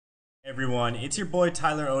Everyone, it's your boy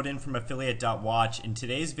Tyler Odin from Affiliate.Watch. In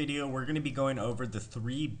today's video, we're going to be going over the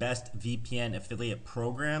 3 best VPN affiliate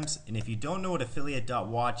programs. And if you don't know what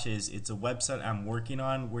Affiliate.Watch is, it's a website I'm working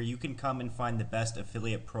on where you can come and find the best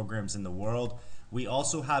affiliate programs in the world. We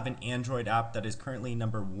also have an Android app that is currently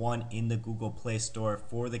 #1 in the Google Play Store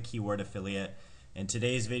for the keyword affiliate. In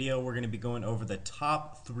today's video, we're going to be going over the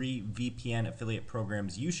top 3 VPN affiliate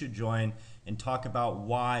programs you should join and talk about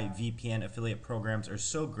why VPN affiliate programs are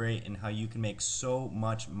so great and how you can make so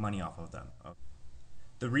much money off of them.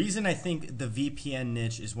 The reason I think the VPN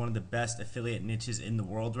niche is one of the best affiliate niches in the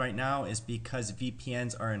world right now is because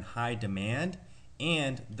VPNs are in high demand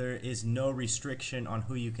and there is no restriction on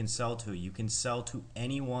who you can sell to. You can sell to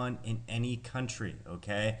anyone in any country,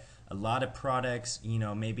 okay? A lot of products,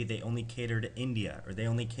 maybe they only cater to India or they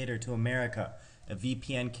only cater to America. A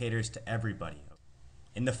VPN caters to everybody.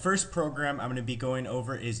 And the first program I'm going to be going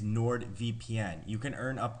over is NordVPN. You can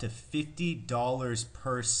earn up to $50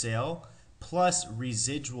 per sale plus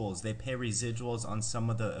residuals. They pay residuals on some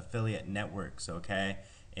of the affiliate networks, okay?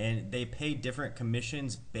 And they pay different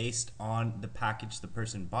commissions based on the package the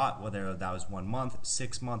person bought, whether that was 1 month,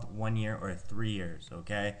 6 month, 1 year, or 3 years,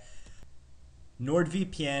 okay?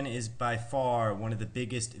 NordVPN is by far one of the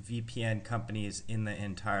biggest VPN companies in the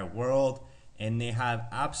entire world, and they have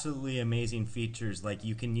absolutely amazing features like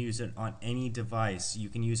you can use it on any device. You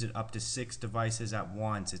can use it up to 6 devices at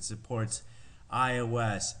once. It supports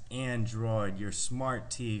iOS, Android, your smart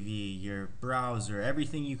TV, your browser,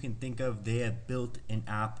 everything you can think of. They have built an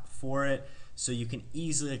app for it so you can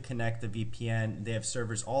easily connect the VPN. They have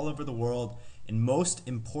servers all over the world, and most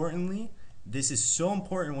importantly, this is so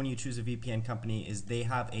important when you choose a VPN company, is they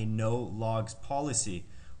have a no logs policy,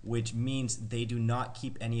 which means they do not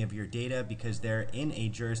keep any of your data because they're in a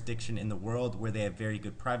jurisdiction in the world where they have very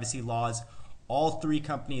good privacy laws. All 3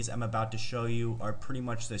 companies I'm about to show you are pretty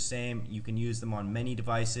much the same. You can use them on many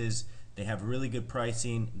devices. They have really good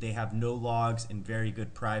pricing. They have no logs and very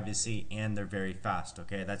good privacy, and they're very fast,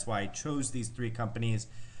 okay? That's why I chose these 3 companies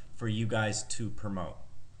for you guys to promote.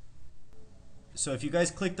 So if you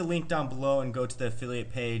guys click the link down below and go to the affiliate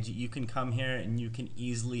page, you can come here and you can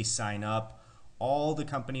easily sign up. All the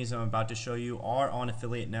companies I'm about to show you are on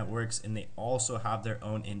affiliate networks, and they also have their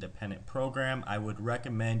own independent program. I would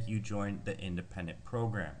recommend you join the independent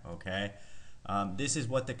program, okay? This is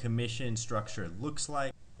what the commission structure looks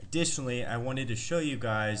like. Additionally, I wanted to show you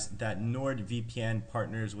guys that NordVPN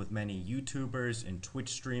partners with many YouTubers and Twitch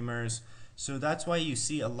streamers. So that's why you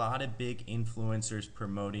see a lot of big influencers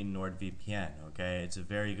promoting NordVPN, okay? It's a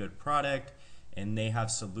very good product, and they have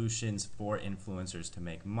solutions for influencers to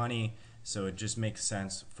make money, so it just makes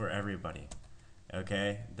sense for everybody,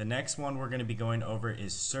 okay? The next one we're going to be going over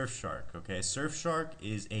is Surfshark, okay? Surfshark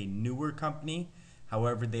is a newer company.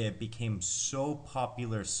 However, they have become so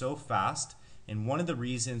popular so fast, and one of the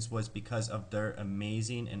reasons was because of their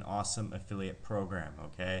amazing and awesome affiliate program,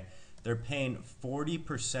 okay? They're paying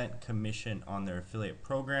 40% commission on their affiliate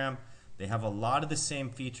program. They have a lot of the same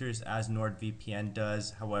features as NordVPN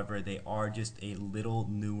does. However, they are just a little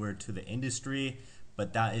newer to the industry,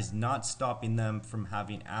 but that is not stopping them from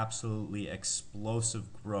having absolutely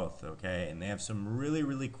explosive growth, okay? And they have some really,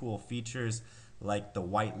 really cool features like the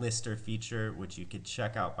whitelister feature, which you could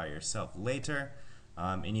check out by yourself later.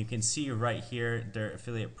 And you can see right here their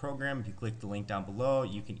affiliate program. If you click the link down below,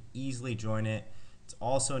 you can easily join it. It's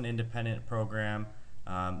also an independent program.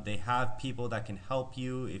 They have people that can help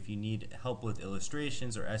you. If you need help with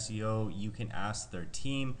illustrations or SEO, you can ask their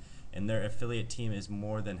team, and their affiliate team is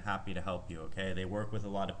more than happy to help you, okay? They work with a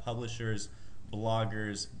lot of publishers,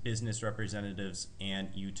 bloggers, business representatives, and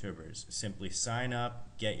YouTubers. Simply sign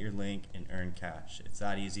up, get your link, and earn cash. It's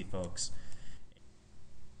that easy, folks.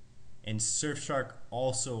 And Surfshark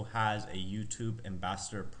also has a YouTube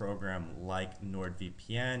ambassador program like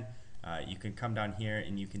NordVPN. You can come down here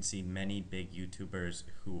and you can see many big YouTubers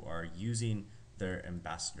who are using their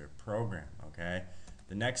ambassador program, okay?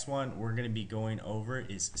 The next one we're going to be going over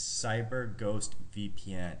is CyberGhost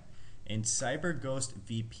VPN. And CyberGhost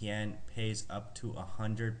VPN pays up to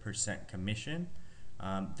 100% commission.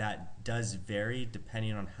 That does vary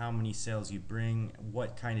depending on how many sales you bring,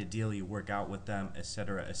 what kind of deal you work out with them,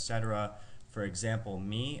 etc., etc. For example,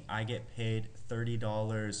 me, I get paid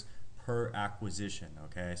 $30 per acquisition,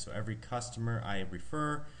 okay? So every customer I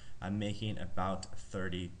refer, I'm making about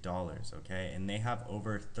 $30, okay? And they have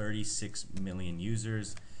over 36 million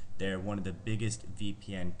users. They're one of the biggest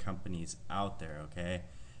VPN companies out there, okay?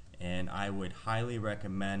 And I would highly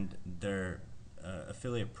recommend their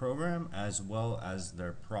affiliate program as well as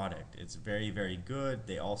their product. It's very, very good.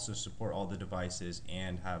 They also support all the devices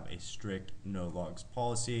and have a strict no logs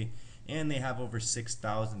policy. and they have over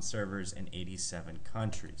 6,000 servers in 87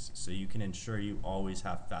 countries. So you can ensure you always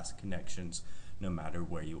have fast connections no matter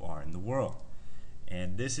where you are in the world.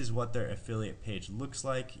 And this is what their affiliate page looks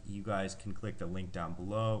like. You guys can click the link down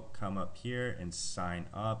below, come up here and sign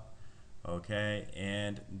up. Okay,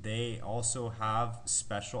 and they also have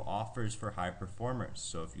special offers for high performers.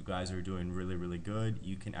 So if you guys are doing really good,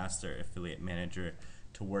 you can ask their affiliate manager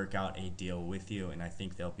to work out a deal with you, and I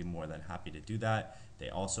think they'll be more than happy to do that. They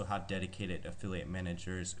also have dedicated affiliate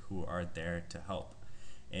managers who are there to help.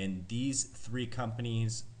 And these three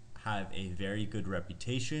companies have a very good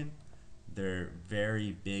reputation. They're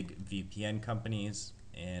very big VPN companies,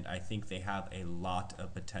 and I think they have a lot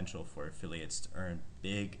of potential for affiliates to earn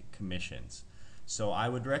big commissions. So I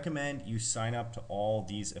would recommend you sign up to all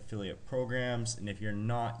these affiliate programs, and if you're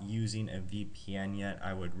not using a VPN yet,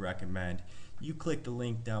 I would recommend you click the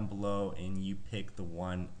link down below and you pick the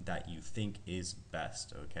one that you think is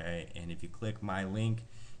best, okay? And if you click my link,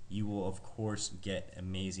 you will of course get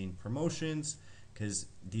amazing promotions, because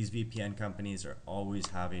these VPN companies are always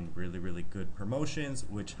having really good promotions,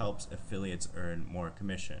 which helps affiliates earn more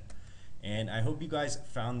commission. And I hope you guys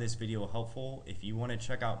found this video helpful. If you want to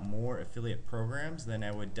check out more affiliate programs, then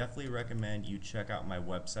I would definitely recommend you check out my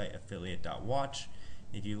website, affiliate.watch.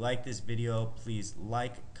 If you like this video, please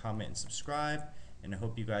like, comment, and subscribe. And I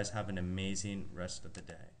hope you guys have an amazing rest of the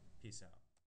day. Peace out.